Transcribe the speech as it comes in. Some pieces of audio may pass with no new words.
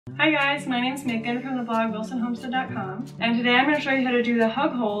Hi guys, my name's Megan from the blog wilsonhomestead.com, and today I'm going to show you how to do the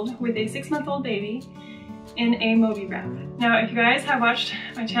hug hold with a 6-month-old baby in a Moby wrap. Now if you guys have watched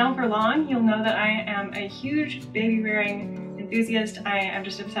my channel for long, you'll know that I am a huge baby wearing enthusiast. I am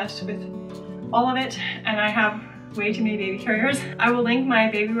just obsessed with all of it, and I have way too many baby carriers. I will link my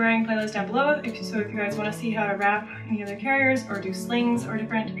baby wearing playlist down below if you guys want to see how to wrap any other carriers or do slings or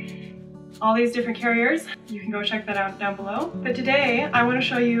all these different carriers. You can go check that out down below. But today I want to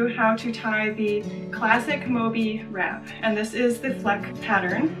show you how to tie the classic Moby wrap, and this is the Fleck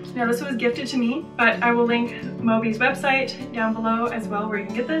pattern. Now this was gifted to me, but I will link Moby's website down below as well where you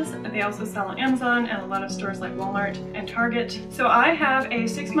can get this. They also sell on Amazon and a lot of stores like Walmart and Target. So I have a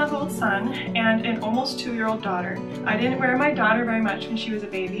 6-month-old son and an almost 2-year-old daughter. I didn't wear my daughter very much when she was a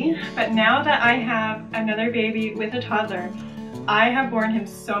baby, but now that I have another baby with a toddler, I have worn him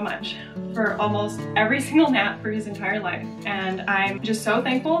so much for almost every single nap for his entire life, and I'm just so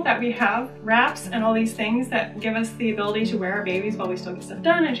thankful that we have wraps and all these things that give us the ability to wear our babies while we still get stuff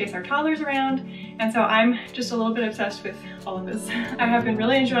done and chase our toddlers around. And so I'm just a little bit obsessed with all of this. I have been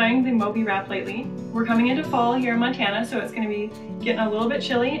really enjoying the Moby wrap lately. We're coming into fall here in Montana, so it's going to be getting a little bit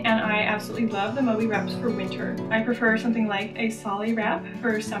chilly, and I absolutely love the Moby wraps for winter. I prefer something like a Solly wrap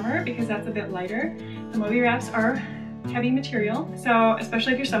for summer because that's a bit lighter. The Moby wraps are heavy material, so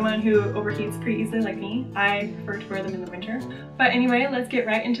especially if you're someone who overheats pretty easily like me, I prefer to wear them in the winter. But anyway, let's get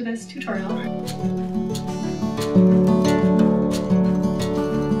right into this tutorial.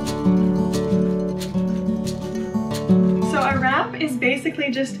 So a wrap is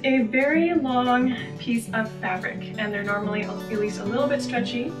basically just a very long piece of fabric, and they're normally at least a little bit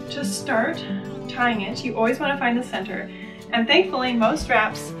stretchy. To start tying it, you always want to find the center, and thankfully most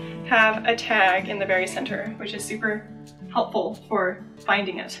wraps have a tag in the very center, which is super helpful for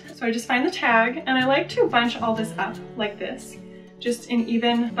finding it. So I just find the tag, and I like to bunch all this up like this, just in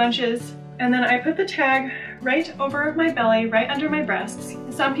even bunches. And then I put the tag right over my belly, right under my breasts.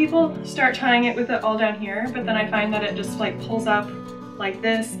 Some people start tying it with it all down here, but then I find that it just like pulls up like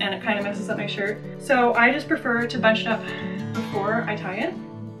this and it kind of messes up my shirt. So I just prefer to bunch it up before I tie it.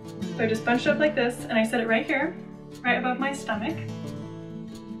 So I just bunched it up like this, and I set it right here, right above my stomach.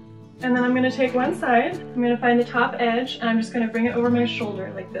 And then I'm going to take one side, I'm going to find the top edge, and I'm just going to bring it over my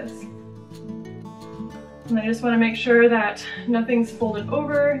shoulder like this. And I just want to make sure that nothing's folded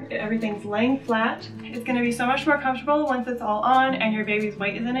over, everything's laying flat. It's going to be so much more comfortable once it's all on and your baby's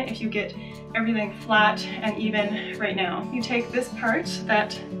weight is in it if you get everything flat and even right now. You take this part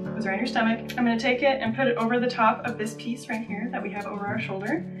that goes around your stomach, I'm going to take it and put it over the top of this piece right here that we have over our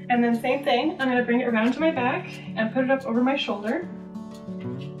shoulder. And then same thing, I'm going to bring it around to my back and put it up over my shoulder.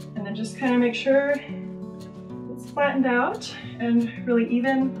 And then just kind of make sure it's flattened out and really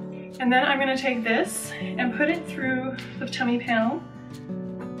even. And then I'm going to take this and put it through the tummy panel.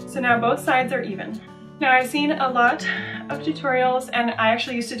 So now both sides are even. Now I've seen a lot of tutorials, and I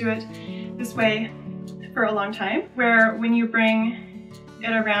actually used to do it this way for a long time, where when you bring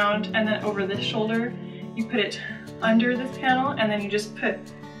it around and then over this shoulder, you put it under this panel, and then you just put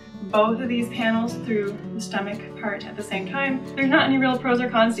both of these panels through the stomach part at the same time. There's not any real pros or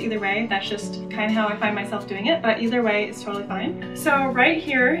cons to either way, that's just kind of how I find myself doing it, but either way is totally fine. So right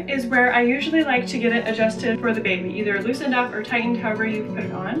here is where I usually like to get it adjusted for the baby, either loosened up or tightened, however you put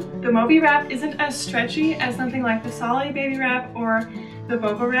it on. The Moby wrap isn't as stretchy as something like the Solly baby wrap or the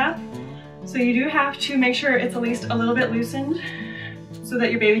Bobo wrap, so you do have to make sure it's at least a little bit loosened so that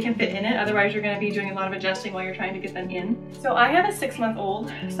your baby can fit in it, otherwise you're going to be doing a lot of adjusting while you're trying to get them in. So I have a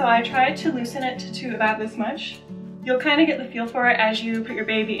 6-month-old, so I tried to loosen it to about this much. You'll kind of get the feel for it as you put your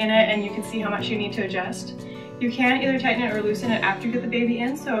baby in it, and you can see how much you need to adjust. You can either tighten it or loosen it after you get the baby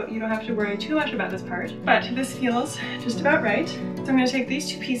in, so you don't have to worry too much about this part. But this feels just about right. So I'm going to take these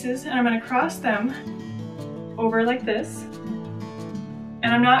two pieces and I'm going to cross them over like this.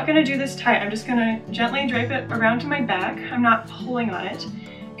 And I'm not going to do this tight, I'm just going to gently drape it around to my back. I'm not pulling on it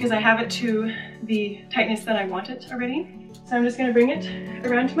because I have it to the tightness that I want it already. So I'm just going to bring it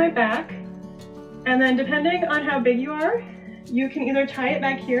around to my back, and then depending on how big you are, you can either tie it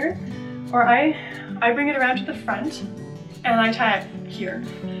back here, or I bring it around to the front and I tie it here.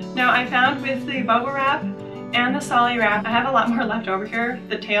 Now I found with the Bobo wrap and the Solly wrap, I have a lot more left over here.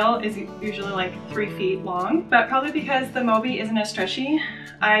 The tail is usually like 3 feet long, but probably because the Moby isn't as stretchy,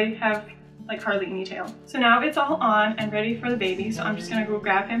 I have like hardly any tail. So now it's all on and ready for the baby, so I'm just gonna go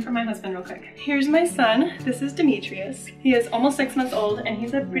grab him from my husband real quick. Here's my son. This is Demetrius. He is almost 6 months old, and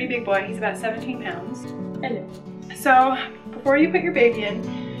he's a pretty big boy. He's about 17 pounds. Hello. So before you put your baby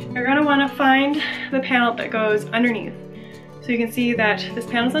in, you're gonna wanna find the panel that goes underneath. So you can see that this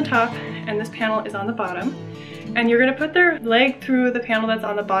panel's on top and this panel is on the bottom. And you're gonna put their leg through the panel that's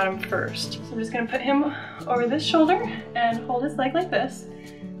on the bottom first. So I'm just gonna put him over this shoulder and hold his leg like this.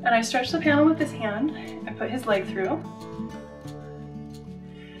 And I stretch the panel with this hand and put his leg through.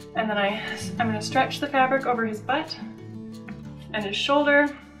 And then I'm gonna stretch the fabric over his butt and his shoulder.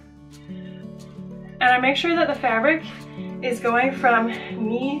 And I make sure that the fabric is going from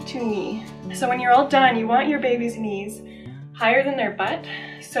knee to knee. So when you're all done, you want your baby's knees higher than their butt.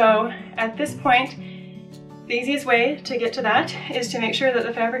 So at this point, the easiest way to get to that is to make sure that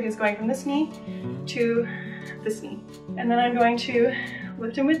the fabric is going from this knee to this knee. And then I'm going to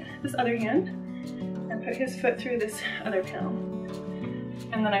lift him with this other hand and put his foot through this other panel.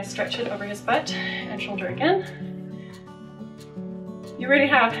 And then I stretch it over his butt and shoulder again. You already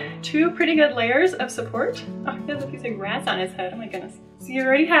have two pretty good layers of support. Oh, he has a piece of grass on his head, oh my goodness. So you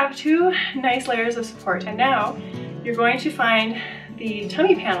already have two nice layers of support, and now you're going to find the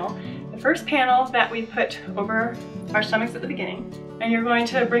tummy panel, the first panel that we put over our stomachs at the beginning. And you're going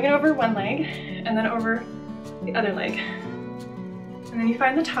to bring it over one leg and then over the other leg. And then you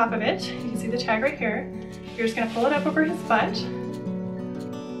find the top of it. You can see the tag right here. You're just gonna pull it up over his butt,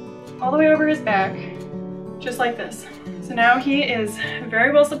 all the way over his back, just like this. So now he is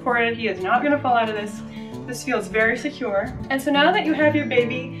very well supported. He is not gonna fall out of this. This feels very secure. And so now that you have your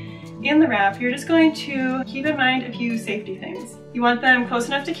baby in the wrap, you're just going to keep in mind a few safety things. You want them close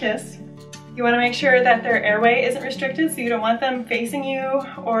enough to kiss. You want to make sure that their airway isn't restricted, so you don't want them facing you,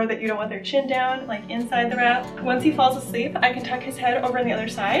 or that you don't want their chin down, like inside the wrap. Once he falls asleep, I can tuck his head over on the other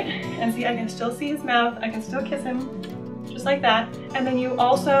side, and see, I can still see his mouth, I can still kiss him, just like that. And then you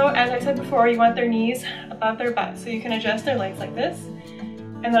also, as I said before, you want their knees above their butt, so you can adjust their legs like this.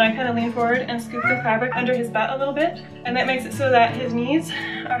 And then I kind of lean forward and scoop the fabric under his butt a little bit, and that makes it so that his knees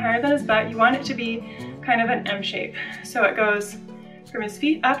are higher than his butt. You want it to be kind of an M shape, so it goes from his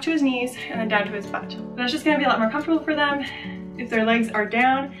feet up to his knees and then down to his butt. That's just going to be a lot more comfortable for them. If their legs are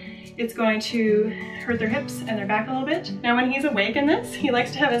down, it's going to hurt their hips and their back a little bit. Now when he's awake in this, he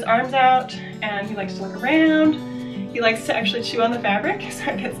likes to have his arms out and he likes to look around. He likes to actually chew on the fabric so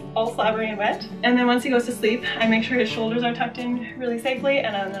it gets all slobbery and wet. And then once he goes to sleep, I make sure his shoulders are tucked in really safely,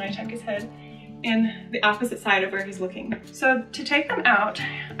 and then I tuck his head in the opposite side of where he's looking. So to take them out,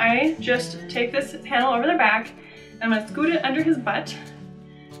 I just take this panel over their back, I'm going to scoot it under his butt,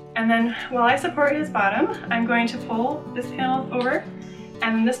 and then while I support his bottom, I'm going to pull this panel over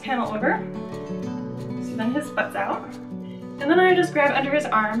and then this panel over. So then his butt's out. And then I just grab under his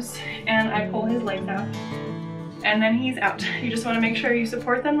arms and I pull his legs out. And then he's out. You just want to make sure you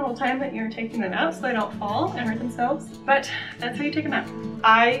support them the whole time that you're taking them out so they don't fall and hurt themselves. But that's how you take them out.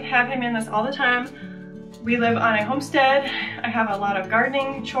 I have him in this all the time. We live on a homestead. I have a lot of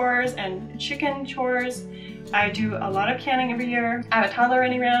gardening chores and chicken chores. I do a lot of canning every year. I have a toddler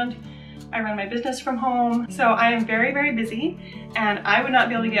running around. I run my business from home. So I am very, very busy, and I would not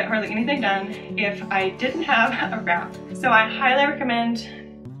be able to get hardly anything done if I didn't have a wrap. So I highly recommend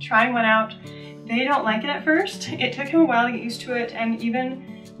trying one out. They don't like it at first. It took him a while to get used to it, and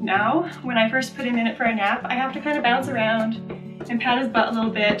even now, when I first put him in it for a nap, I have to kind of bounce around and pat his butt a little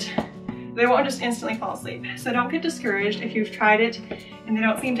bit. They won't just instantly fall asleep. So don't get discouraged if you've tried it and they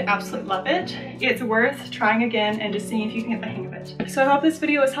don't seem to absolutely love it. It's worth trying again and just seeing if you can get the hang of it. So I hope this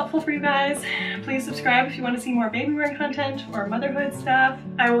video was helpful for you guys. Please subscribe if you want to see more baby wearing content or motherhood stuff.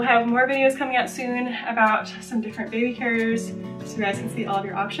 I will have more videos coming out soon about some different baby carriers so you guys can see all of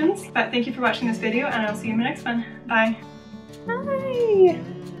your options. But thank you for watching this video, and I'll see you in my next one. Bye. Hi!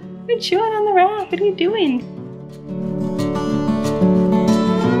 You're chewing on the wrap. What are you doing?